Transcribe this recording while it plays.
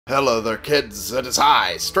Hello there, kids. It is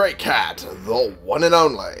I, Stray Cat, the one and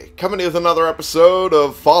only, coming with another episode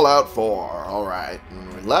of Fallout 4. Alright,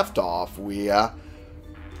 when we left off, we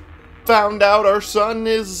found out our son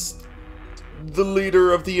is the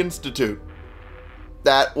leader of the Institute.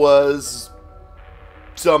 That was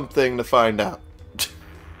something to find out.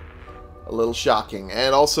 A little shocking.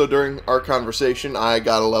 And also during our conversation, I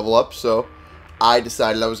got a level up, so I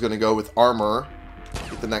decided I was going to go with armor,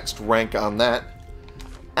 get the next rank on that.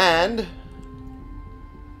 And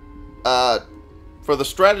for the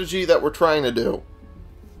strategy that we're trying to do,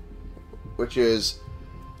 which is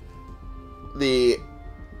the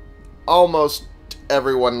almost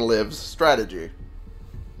everyone lives strategy.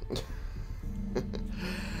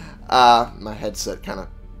 My headset kind of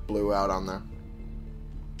blew out on there.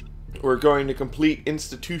 We're going to complete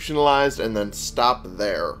institutionalized and then stop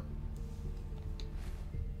there.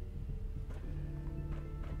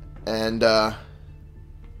 And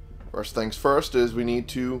first things first is we need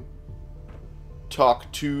to talk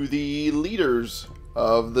to the leaders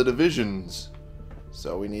of the divisions.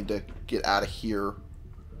 So we need to get out of here,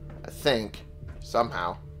 I think,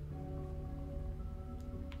 somehow.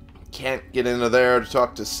 Can't get into there to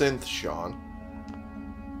talk to Synth Sean.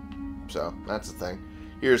 So, that's the thing.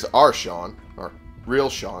 Here's our Sean, or real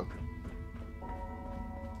Sean.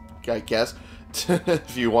 I guess,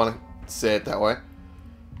 if you want to say it that way.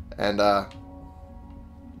 And,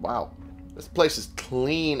 wow. This place is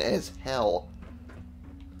clean as hell.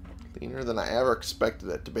 Cleaner than I ever expected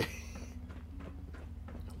it to be.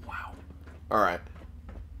 Wow. Alright.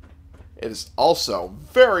 It is also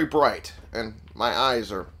very bright, and my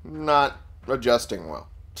eyes are not adjusting well.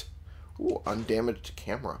 Ooh, undamaged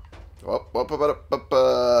camera.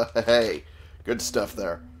 Hey, good stuff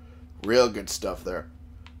there. Real good stuff there.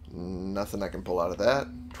 Nothing I can pull out of that.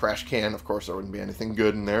 Trash can, of course there wouldn't be anything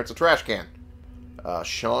good in there. It's a trash can.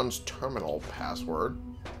 Sean's terminal password.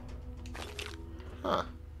 Huh.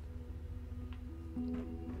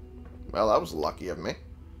 Well, that was lucky of me.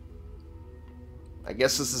 I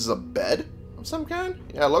guess this is a bed of some kind?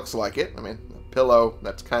 Yeah, it looks like it. I mean, a pillow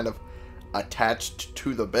that's kind of attached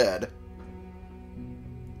to the bed.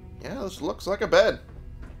 Yeah, this looks like a bed.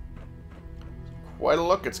 Quite a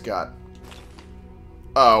look it's got.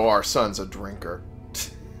 Oh, our son's a drinker.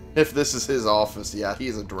 If this is his office, yeah,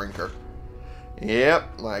 he's a drinker.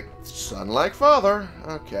 Yep, like son, like father.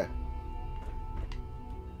 Okay.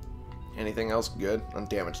 Anything else good?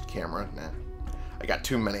 Undamaged camera? Nah. I got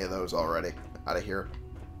too many of those already. Out of here.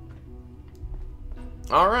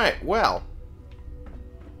 Alright, well.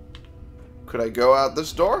 Could I go out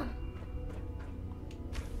this door?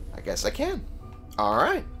 I guess I can.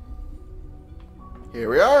 Alright. Here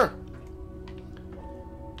we are.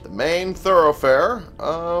 The main thoroughfare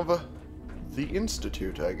of the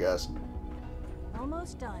Institute, I guess.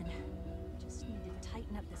 Almost done. Just need to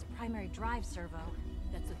tighten up this primary drive servo.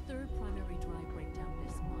 That's the third primary drive breakdown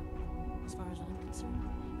this month. As far as I'm concerned,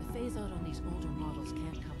 the phase out on these older models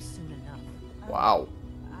can't come soon enough. Wow.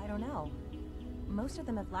 I don't know. Most of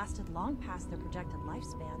them have lasted long past their projected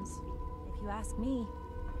lifespans. If you ask me,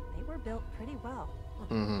 they were built pretty well.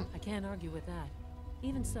 I can't argue with that.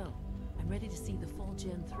 Even so, I'm ready to see the full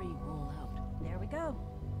Gen 3 roll out. There we go.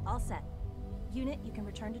 All set. Unit, you can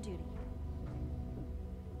return to duty.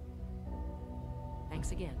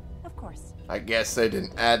 Thanks again. Of course. I guess they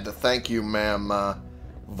didn't add the thank you, ma'am,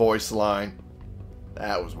 voice line.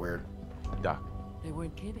 That was weird. Doc. They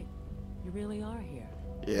weren't kidding. You really are here.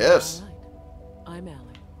 Yes. All right. I'm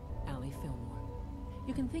Allie Fillmore.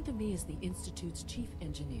 You can think of me as the Institute's chief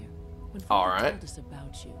engineer. When Father told us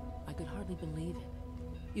about you, I could hardly believe it.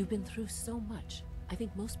 You've been through so much. I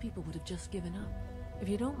think most people would have just given up. If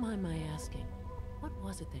you don't mind my asking, what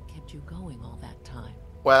was it that kept you going all that time?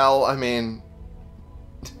 Well, I mean...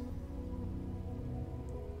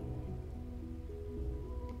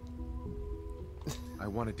 I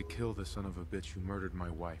wanted to kill the son of a bitch who murdered my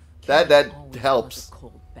wife. That Always helps. was a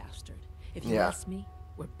cold bastard. If you ask me,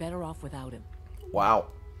 we're better off without him. Wow.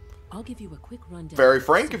 I'll give you a quick rundown. Very of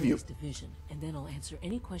frank of you. Division, and then I'll answer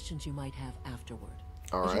any questions you might have afterward.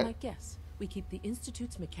 All As right. you might guess, we keep the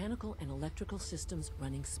Institute's mechanical and electrical systems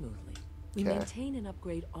running smoothly. We Okay. maintain and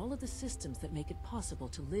upgrade all of the systems that make it possible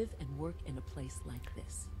to live and work in a place like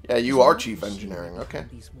this. Yeah, you There's are a chief machinery engineering, behind okay.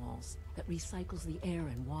 These walls that recycles the air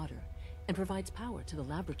and water and provides power to the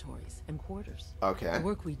laboratories and quarters. Okay. The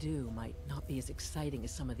work we do might not be as exciting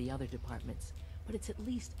as some of the other departments, but it's at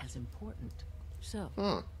least as important. So,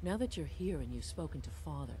 now that you're here and you've spoken to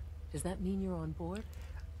Father, does that mean you're on board?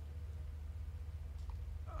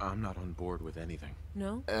 I'm not on board with anything.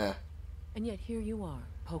 No? And yet here you are,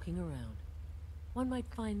 poking around. One might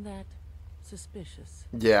find that suspicious.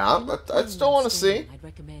 Yeah, but I still want to see. I'd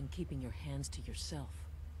recommend keeping your hands to yourself.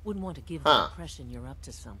 Wouldn't want to give the impression you're up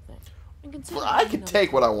to something. Well, I can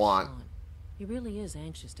take what I want. He really is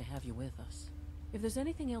anxious to have you with us. If there's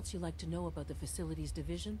anything else you'd like to know about the facilities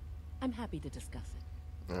division, I'm happy to discuss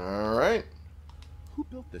it. Alright. Who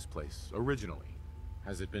built this place originally?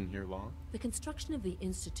 Has it been here long? The construction of the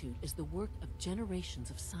Institute is the work of generations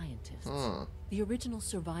of scientists. The original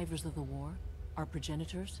survivors of the war, our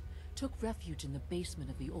progenitors, took refuge in the basement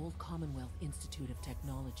of the old Commonwealth Institute of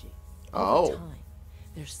Technology. Over time,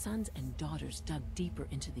 their sons and daughters dug deeper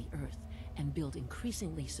into the earth and built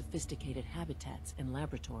increasingly sophisticated habitats and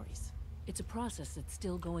laboratories. It's a process that's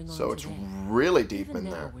still going on So today. it's really deep Even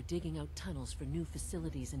in now, there. we're digging out tunnels for new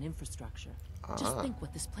facilities and infrastructure. Just think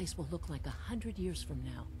what this place will look like 100 years from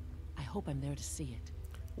now. I hope I'm there to see it.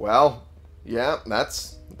 Well, yeah,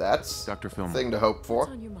 that's Dr. a Fillmore. thing to hope for.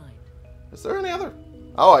 What's on your mind? Is there any other?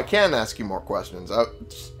 Oh, I can ask you more questions.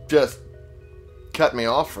 Just cut me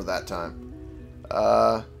off for that time.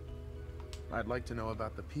 I'd like to know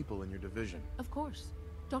about the people in your division. Of course.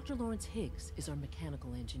 Dr. Lawrence Higgs is our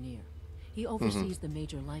mechanical engineer. He oversees the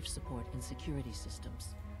major life support and security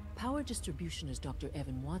systems. Power distribution is Dr.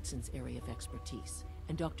 Evan Watson's area of expertise,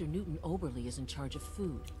 and Dr. Newton Oberly is in charge of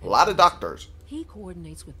food. A lot of doctors. He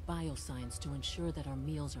coordinates with bioscience to ensure that our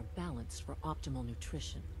meals are balanced for optimal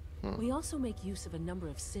nutrition. We also make use of a number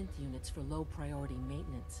of synth units for low priority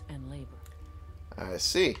maintenance and labor. I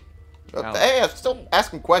see. But Alex. hey, I'm still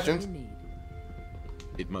asking questions. What do you need?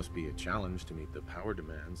 It must be a challenge to meet the power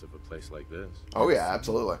demands of a place like this. Oh yeah,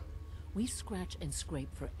 absolutely. We scratch and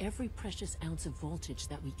scrape for every precious ounce of voltage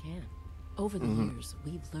that we can. Over the years,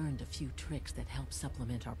 we've learned a few tricks that help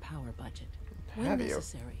supplement our power budget. When Have you?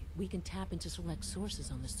 necessary, we can tap into select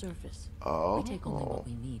sources on the surface. Oh. We take only what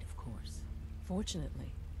we need, of course.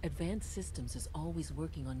 Fortunately, Advanced Systems is always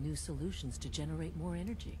working on new solutions to generate more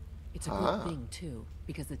energy. It's a good thing, too,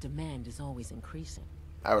 because the demand is always increasing.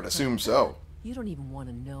 I would assume so. You don't even want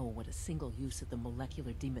to know what a single use of the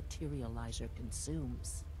molecular dematerializer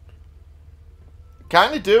consumes.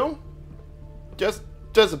 Kind of do. Just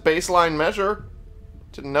as a baseline measure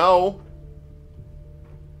to know.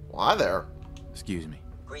 Why there? Excuse me.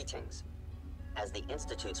 Greetings. As the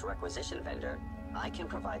Institute's requisition vendor, I can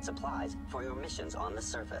provide supplies for your missions on the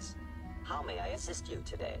surface. How may I assist you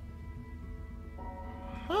today?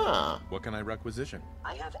 Huh. What can I requisition?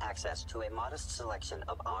 I have access to a modest selection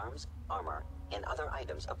of arms, armor, and other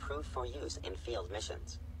items approved for use in field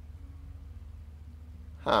missions.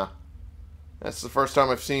 Huh. That's the first time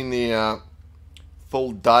I've seen the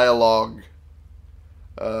full dialogue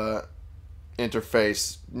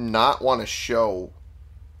interface not want to show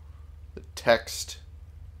the text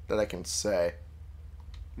that I can say.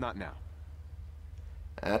 Not now.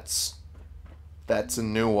 That's a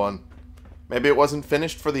new one. Maybe it wasn't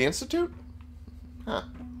finished for the Institute? Huh.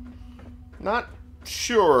 Not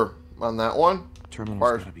sure on that one.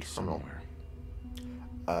 Terminal's gotta be somewhere.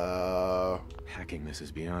 Uh, Hacking this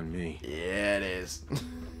is beyond me. yeah, it is.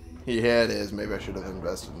 Yeah, it is. Maybe I should have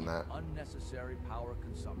invested in that. Unnecessary power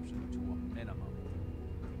consumption to a minimum.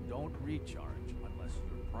 Don't recharge unless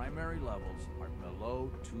your primary levels are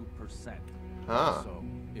below 2%. Huh. So,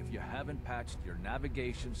 if you haven't patched your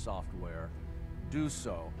navigation software, do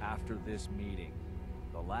so after this meeting.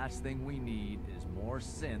 The last thing we need is more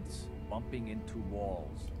synths bumping into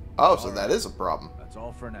walls. Oh, so that is a problem. That's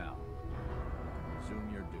all for now.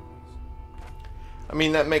 Resume your duties. I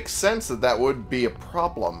mean, that makes sense that would be a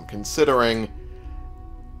problem, considering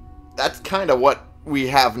that's kind of what we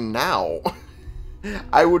have now.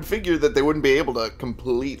 I would figure that they wouldn't be able to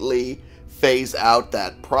completely phase out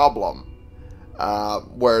that problem,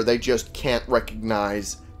 where they just can't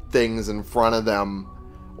recognize things in front of them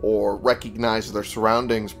or recognize their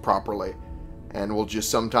surroundings properly, and will just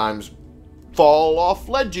sometimes fall off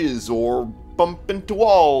ledges or bump into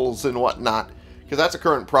walls and whatnot. Because that's a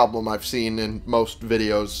current problem I've seen in most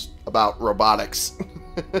videos about robotics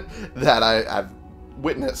that I've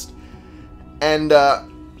witnessed. And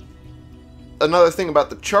another thing about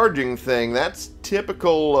the charging thing, that's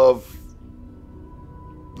typical of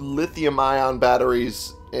lithium-ion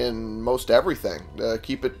batteries in most everything.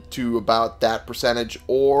 Keep it to about that percentage,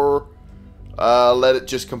 or let it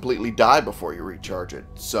just completely die before you recharge it.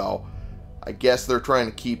 So I guess they're trying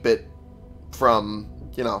to keep it from,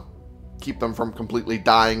 you know, keep them from completely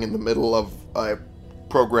dying in the middle of a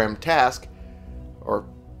programmed task, or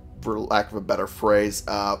for lack of a better phrase,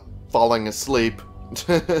 falling asleep,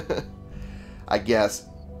 I guess.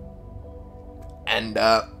 And,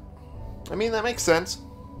 I mean, that makes sense.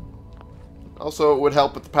 Also, it would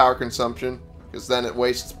help with the power consumption, because then it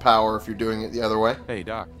wastes power if you're doing it the other way. Hey,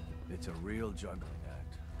 Doc. It's a real juggling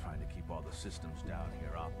act, trying to keep all the systems down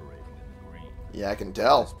here operating in the green. Yeah, I can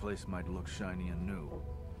tell. This place might look shiny and new,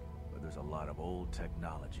 but there's a lot of old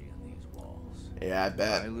technology in these walls. Yeah, I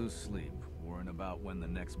bet. I lose sleep worrying about when the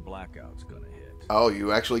next blackout's gonna hit. Oh,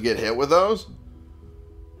 you actually get hit with those?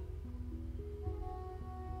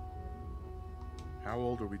 How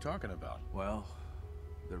old are we talking about? Well,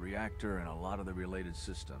 the reactor and a lot of the related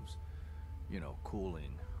systems, you know,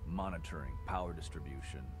 cooling, monitoring, power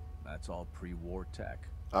distribution, that's all pre-war tech.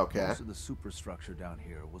 Okay. Most of the superstructure down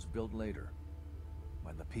here was built later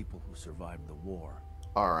by the people who survived the war.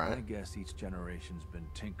 Alright. I guess each generation's been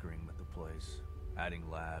tinkering with the place, adding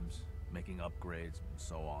labs, making upgrades, and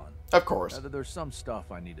so on. Of course. There's some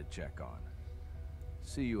stuff I need to check on.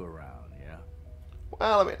 See you around, yeah?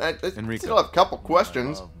 Well, I mean, I Enrico. still have a couple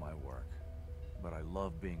questions. I love my work, but I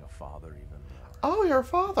love being a father even more. Oh, you're a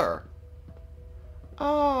father.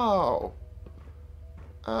 Oh.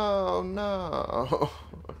 Oh, no.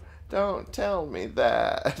 Don't tell me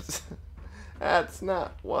that. That's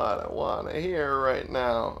not what I want to hear right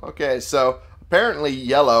now. Okay, so apparently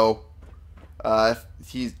Yellow,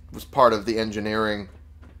 he was part of the engineering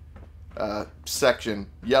section.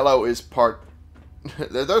 Yellow is part...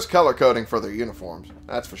 There's color coding for their uniforms,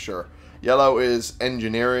 that's for sure. Yellow is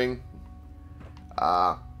engineering.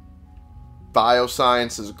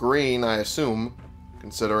 Bioscience is green, I assume,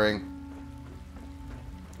 considering,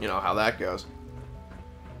 you know, how that goes.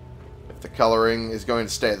 If the coloring is going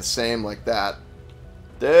to stay the same like that.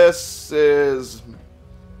 This is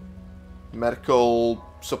medical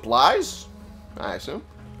supplies, I assume.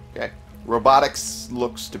 Okay. Robotics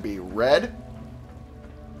looks to be red.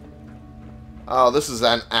 Oh, this is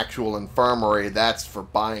an actual infirmary. That's for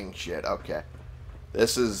buying shit. Okay.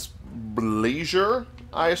 This is leisure,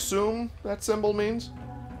 I assume that symbol means.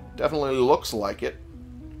 Definitely looks like it.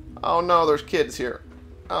 Oh no, there's kids here.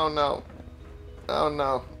 Oh no. Oh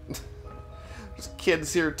no. There's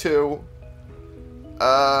kids here too.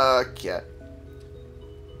 Okay.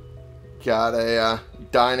 Got a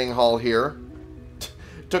dining hall here.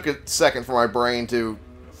 Took a second for my brain to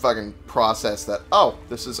fucking process that. Oh,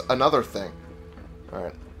 this is another thing.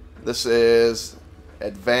 Alright. This is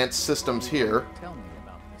advanced systems here. Tell me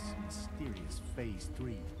about this mysterious Phase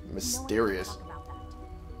 3. Mysterious. No one can talk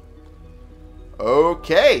about that.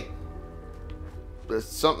 Okay. There's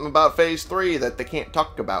something about Phase 3 that they can't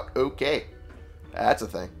talk about. Okay. That's a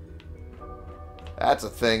thing. That's a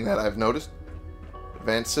thing that I've noticed.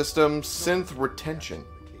 Advanced systems, synth retention.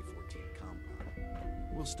 The K-14 compound.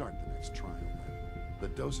 We'll start the next trial then. The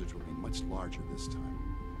dosage will be much larger this time,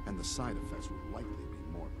 and the side effects will likely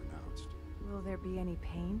be more pronounced. Will there be any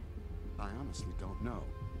pain? I honestly don't know.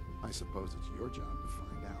 I suppose it's your job to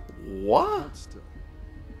find out. What? But still,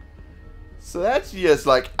 So that's just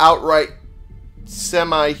like outright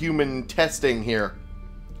semi-human testing here.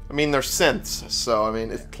 I mean, they're synths, so I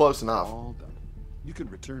mean, it's close enough. all done. You can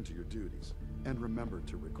return to your duties, and remember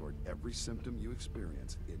to record every symptom you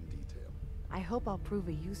experience in detail. I hope I'll prove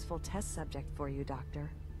a useful test subject for you, Doctor.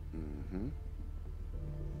 Mm-hmm.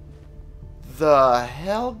 The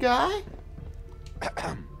hell, guy?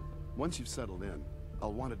 Once you've settled in,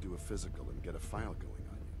 I'll want to do a physical and get a file going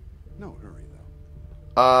on you. No hurry,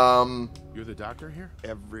 though. You're the doctor here?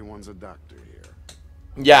 Everyone's a doctor here.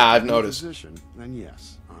 Yeah, I've If you're a noticed. physician, then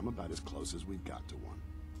yes, I'm about as close as we've got to one.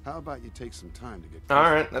 How about you take some time to get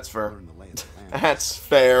Alright, that's fair. learn the lay of the land. That's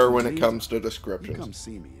fair when it Meantime, comes to You come descriptions.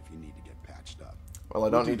 see me if you need to get patched up. Well, I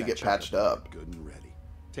don't We'll need to do get that checkup patched when you're up. Good and ready.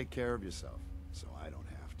 Take care of yourself, so I don't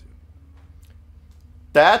have to.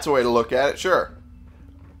 That's a way to look at it, sure.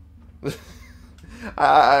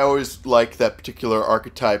 I always like that particular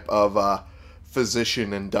archetype of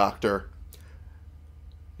physician and doctor.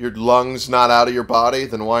 Your lungs not out of your body?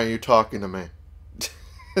 Then why are you talking to me?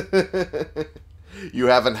 You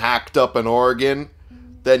haven't hacked up an organ?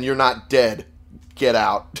 Then you're not dead. Get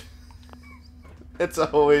out. It's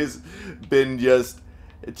always been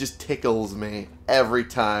it just tickles me every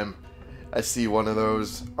time I see one of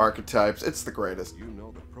those archetypes. It's the greatest. You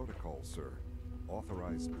know the protocol, sir.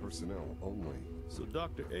 Authorized personnel only. So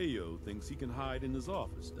Dr. Ayo thinks he can hide in his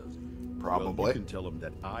office, does he? Probably. Well, you can tell him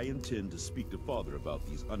that I intend to speak to Father about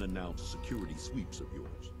these unannounced security sweeps of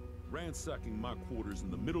yours. Ransacking my quarters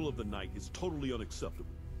in the middle of the night is totally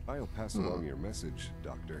unacceptable. I'll pass along your message,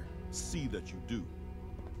 Doctor. See that you do.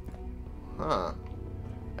 Huh.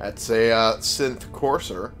 That's a synth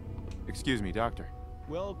courser. Excuse me, doctor.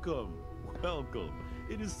 Welcome. Welcome.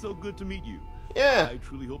 It is so good to meet you. Yeah. I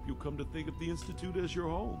truly hope you'll come to think of the Institute as your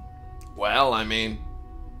home. Well, I mean...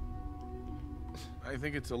 I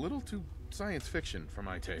think it's a little too science fiction for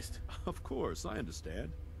my taste. Of course, I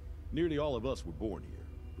understand. Nearly all of us were born here.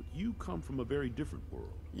 but you come from a very different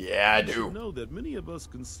world. Yeah, I You do. should know that many of us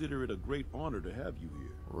consider it a great honor to have you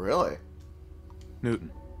here. Really?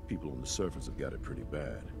 Newton, people on the surface have got it pretty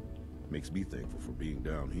bad. Makes me thankful for being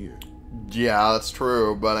down here. Yeah, that's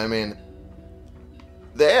true, but I mean,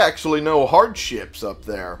 they actually know hardships up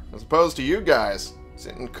there, as opposed to you guys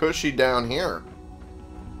sitting cushy down here.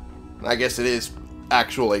 And I guess it is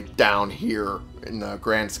actually down here in the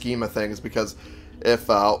grand scheme of things, because if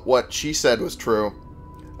what she said was true,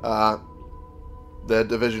 the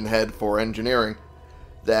division head for engineering,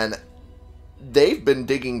 then they've been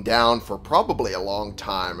digging down for probably a long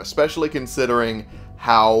time, especially considering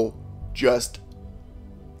how just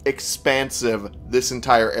expansive this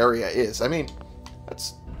entire area is. I mean,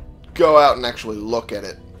 let's go out and actually look at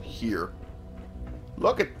it here.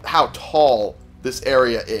 Look at how tall this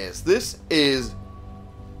area is. This is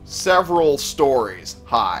several stories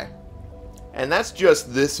high. And that's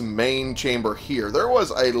just this main chamber here. There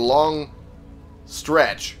was a long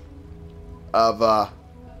stretch of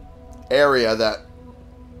area that,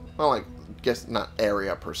 well, I guess not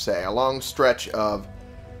area per se, a long stretch of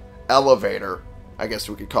elevator, I guess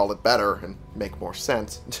we could call it better and make more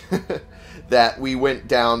sense, that we went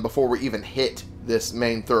down before we even hit this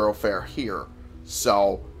main thoroughfare here.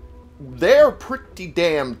 So they're pretty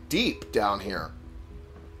damn deep down here.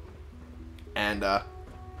 And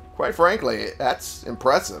quite frankly, that's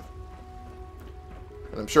impressive.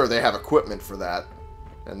 And I'm sure they have equipment for that,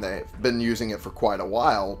 and they've been using it for quite a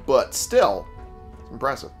while, but still, it's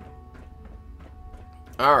impressive.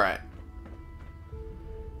 Alright.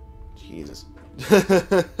 Jesus.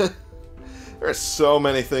 There are so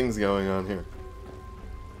many things going on here.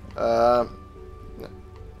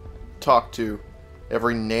 Talk to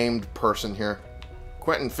every named person here.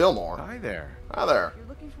 Quentin Fillmore. Hi there. Hi there. If you're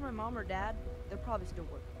looking for my mom or dad, they're probably still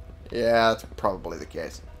working. Yeah, that's probably the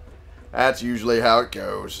case. That's usually how it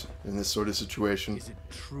goes in this sort of situation. Is it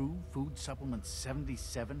true Food Supplement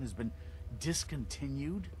 77 has been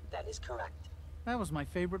discontinued? That is correct. That was my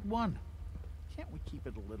favorite one. Can't we keep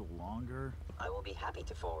it a little longer? I will be happy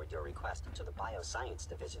to forward your request to the Bioscience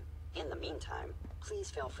Division. In the meantime, please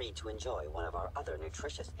feel free to enjoy one of our other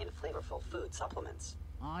nutritious and flavorful food supplements.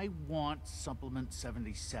 I want Supplement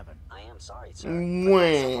 77. I am sorry, sir, but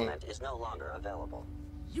that supplement is no longer available.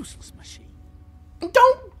 Useless machine.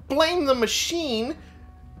 Don't blame the machine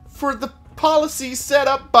for the policy set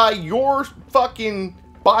up by your fucking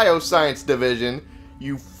Bioscience Division,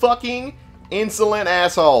 you fucking insolent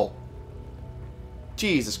asshole.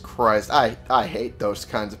 Jesus Christ, I hate those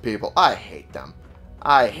kinds of people. I hate them.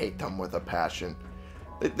 I hate them with a passion.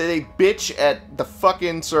 They bitch at the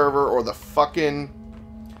fucking server or the fucking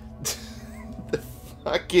the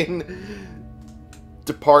fucking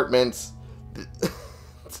departments.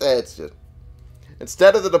 It's just,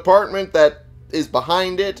 instead of the department that is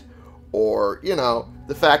behind it, or, you know,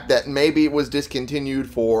 the fact that maybe it was discontinued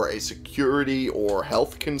for a security or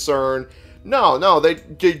health concern. No, they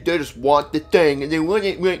just want the thing, and they want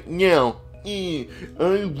it right now. I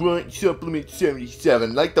want Supplement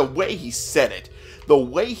 77. Like, the way he said it, the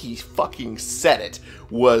way he fucking said it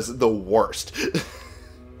was the worst.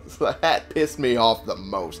 So that pissed me off the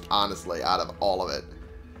most, honestly, out of all of it.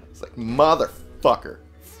 It's like, motherfucker,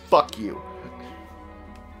 fuck you.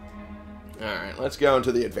 Alright, let's go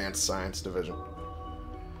into the Advanced Science Division.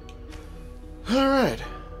 Alright.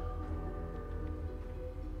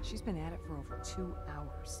 She's been at it for over 2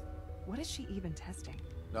 hours. What is she even testing?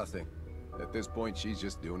 Nothing. At this point, she's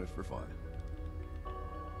just doing it for fun.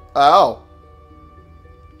 Oh.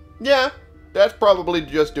 Yeah, that's probably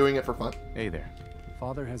just doing it for fun. Hey there.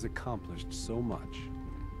 Father has accomplished so much.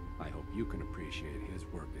 I hope you can appreciate his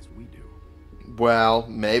work as we do. Well,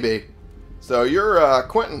 maybe. So you're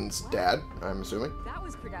Quentin's dad, I'm assuming. That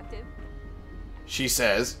was productive. She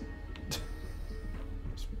says.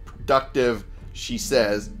 Productive, she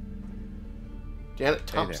says. Janet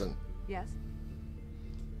Thompson. Yes?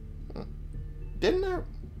 Didn't I?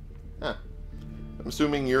 Huh. I'm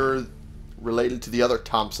assuming you're related to the other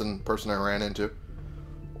Thompson person I ran into.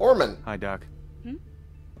 Orman. Hi, Doc.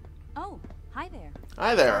 Oh, hi there.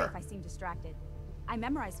 Hi there. Sorry if I seem distracted. I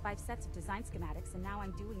memorized 5 sets of design schematics, and now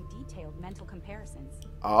I'm doing detailed mental comparisons.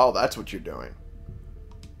 Oh, that's what you're doing.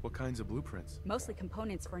 What kinds of blueprints? Mostly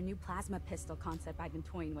components for a new plasma pistol concept I've been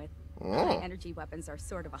toying with. Oh. High energy weapons are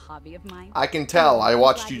sort of a hobby of mine. I can tell. I I'm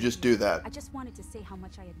watched glad you you're just here. do that. I just wanted to say how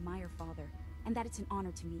much I admire Father, and that it's an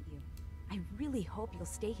honor to meet you. I really hope you'll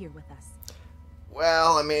stay here with us.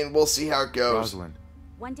 Well, I mean, we'll see how it goes. Rosalind.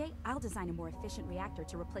 One day, I'll design a more efficient reactor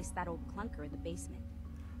to replace that old clunker in the basement.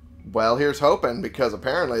 Well, here's hoping, because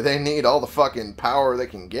apparently they need all the fucking power they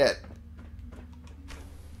can get.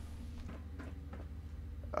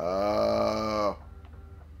 Oh.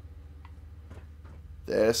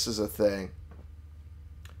 This is a thing.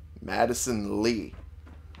 Madison Lee.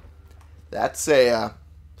 That's a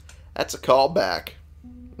callback.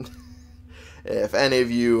 If any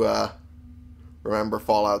of you remember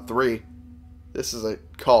Fallout 3, this is a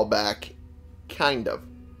callback, kind of.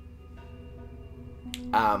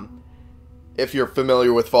 If you're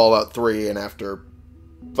familiar with Fallout 3, and after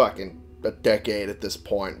fucking a decade at this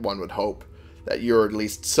point, one would hope that you're at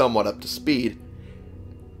least somewhat up to speed.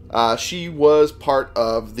 She was part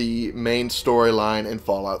of the main storyline in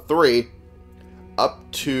Fallout 3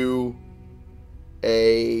 up to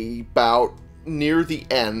about near the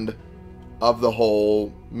end of the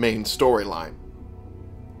whole main storyline.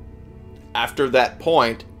 After that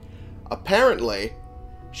point, apparently,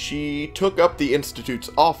 she took up the Institute's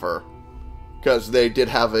offer, because they did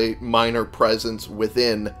have a minor presence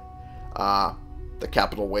within the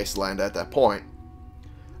Capital Wasteland at that point.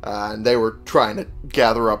 And they were trying to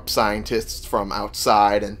gather up scientists from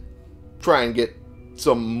outside and try and get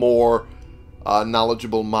some more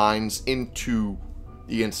knowledgeable minds into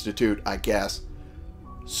the Institute, I guess.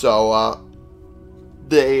 So,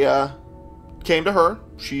 they came to her.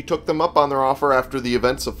 She took them up on their offer after the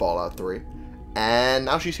events of Fallout 3. And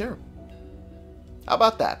now she's here. How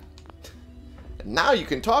about that? And now you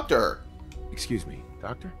can talk to her. Excuse me,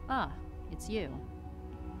 Doctor? Ah, it's you.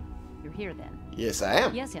 You're here then. Yes, I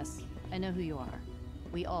am. Yes, yes. I know who you are.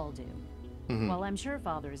 We all do. Mm-hmm. While I'm sure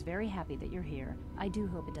Father is very happy that you're here, I do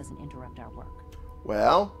hope it doesn't interrupt our work.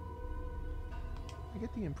 Well, I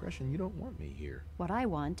get the impression you don't want me here. What I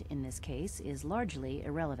want in this case is largely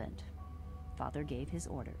irrelevant. Father gave his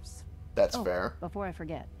orders. That's fair. Before I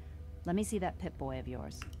forget, let me see that Pip-Boy of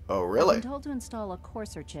yours. Oh, really? I've been told to install a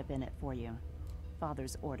courser chip in it for you.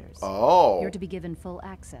 Father's orders. Oh. You're to be given full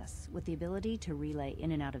access, with the ability to relay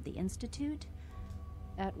in and out of the Institute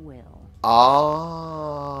at will. Oh.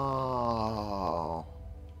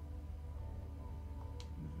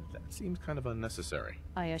 That seems kind of unnecessary.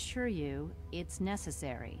 I assure you, it's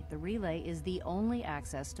necessary. The relay is the only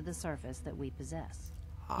access to the surface that we possess.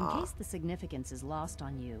 In case the significance is lost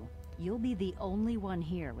on you, you'll be the only one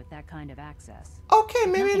here with that kind of access. Okay,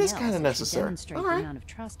 maybe it is kind of necessary. Demonstrate the amount of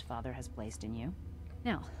trust Father has placed in you.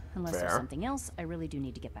 Now, unless there's something else, I really do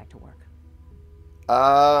need to get back to work.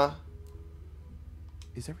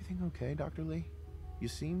 Is everything okay, Dr. Lee? You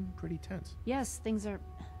seem pretty tense. Yes, things are...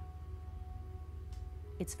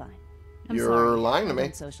 It's fine. You're sorry. lying to I me.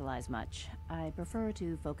 don't socialize much. I prefer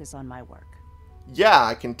to focus on my work. Yeah,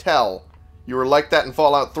 I can tell. You were like that in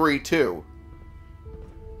Fallout 3, too.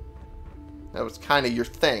 That was kind of your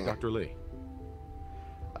thing. Dr. Lee.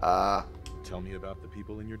 Tell me about the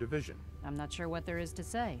people in your division. I'm not sure what there is to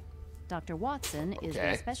say. Dr. Watson is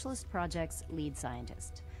the Specialist Projects lead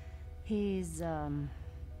scientist. He's,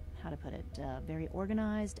 how to put it, very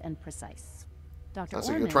organized and precise. Dr. So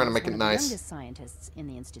Orman you're trying to make is it one nice. of the youngest scientists in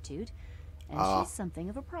the Institute, and she's something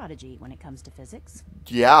of a prodigy when it comes to physics.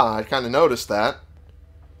 Yeah, I kind of noticed that.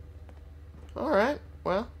 Alright,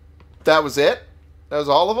 well, that was it? That was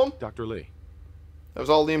all of them? Dr. Lee. That was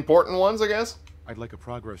all the important ones, I guess? I'd like a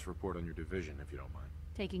progress report on your division, if you don't mind.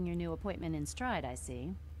 Taking your new appointment in stride, I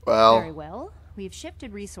see. Well... Very well. We've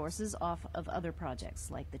shifted resources off of other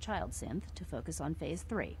projects, like the Child Synth, to focus on Phase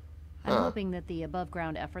 3. I'm hoping that the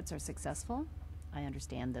above-ground efforts are successful. I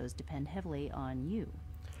understand those depend heavily on you.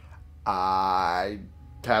 I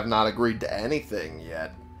have not agreed to anything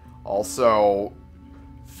yet. Also,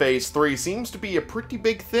 Phase 3 seems to be a pretty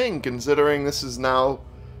big thing, considering this is now,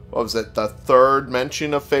 what was it, the third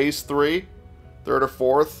mention of Phase 3? Third or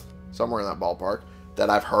fourth? Somewhere in that ballpark. That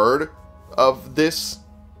I've heard of this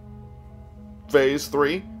Phase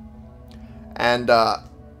 3. And,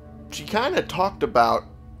 she kind of talked about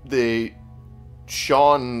the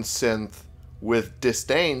Sean synth with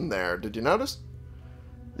disdain there. Did you notice?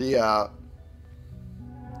 The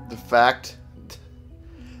fact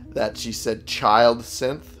that she said child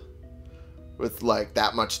synth with, like,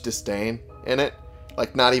 that much disdain in it.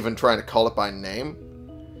 Like, not even trying to call it by name.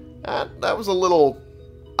 That was a little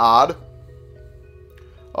odd.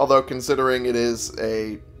 Although, considering it is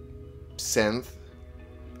a synth,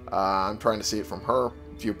 I'm trying to see it from her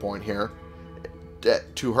viewpoint here.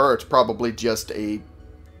 To her, it's probably just a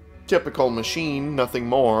typical machine, nothing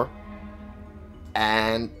more.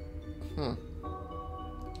 And, I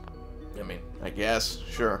mean, I guess,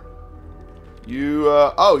 sure. You,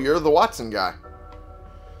 you're the Watson guy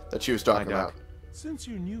that she was talking about. Since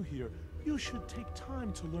you're new here, you should take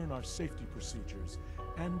time to learn our safety procedures,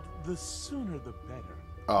 and the sooner the better.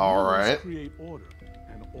 All right. Rules create order,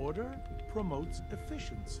 and order promotes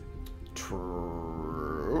efficiency.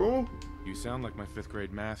 True. You sound like my 5th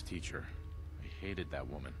grade math teacher. I hated that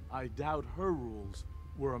woman. I doubt her rules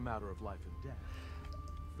were a matter of life and death.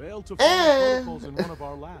 Failed to follow protocols in one of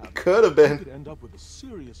our labs. Could have been. You could end up with a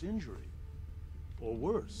serious injury. Or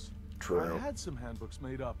worse. True. I had some handbooks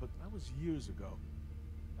made up, but that was years ago.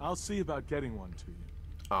 I'll see about getting one to you.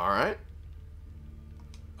 Alright.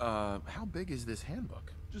 How big is this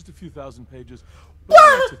handbook? Just a few thousand pages, but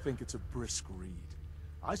I like to think it's a brisk read.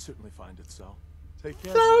 I certainly find it so. Take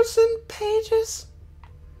care. 1,000 pages?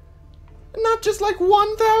 Not just like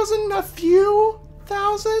 1,000, a few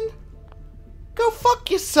thousand? Go fuck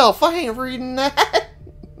yourself, I ain't reading that.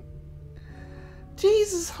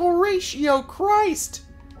 Jesus, Horatio Christ.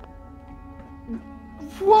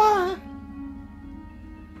 What?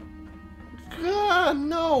 God,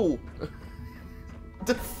 no.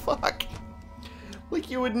 The fuck? Like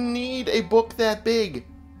you would need a book that big.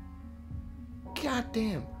 God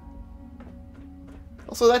damn.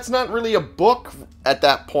 Also, that's not really a book at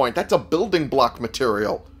that point. That's a building block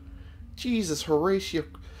material. Jesus, Horatio.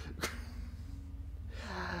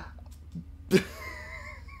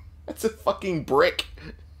 That's a fucking brick.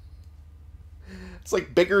 It's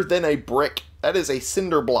like bigger than a brick. That is a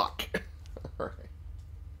cinder block. Alright.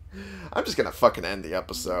 I'm just gonna fucking end the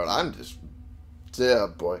episode. I'm just... Yeah,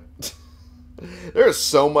 boy. There's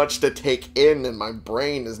so much to take in, and my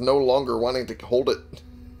brain is no longer wanting to hold it.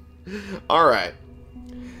 Alright.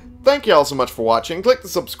 Thank you all so much for watching. Click the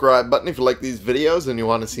subscribe button if you like these videos and you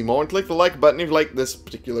want to see more, and click the like button if you like this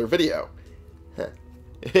particular video.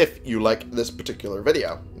 If you like this particular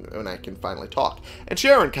video, and I can finally talk. And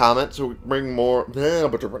share and comment so we can bring more...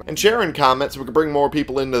 And share and comment so we can bring more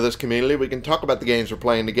people into this community. We can talk about the games we're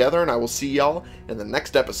playing together, and I will see y'all in the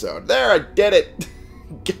next episode. There, I did it!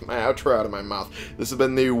 Get my outro out of my mouth. This has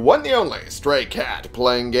been the one and only Stray Cat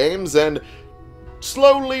playing games and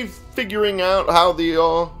slowly figuring out how the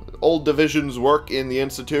old divisions work in the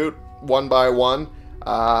Institute one by one.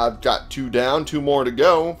 I've got 2 down, 2 more to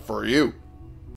go for you.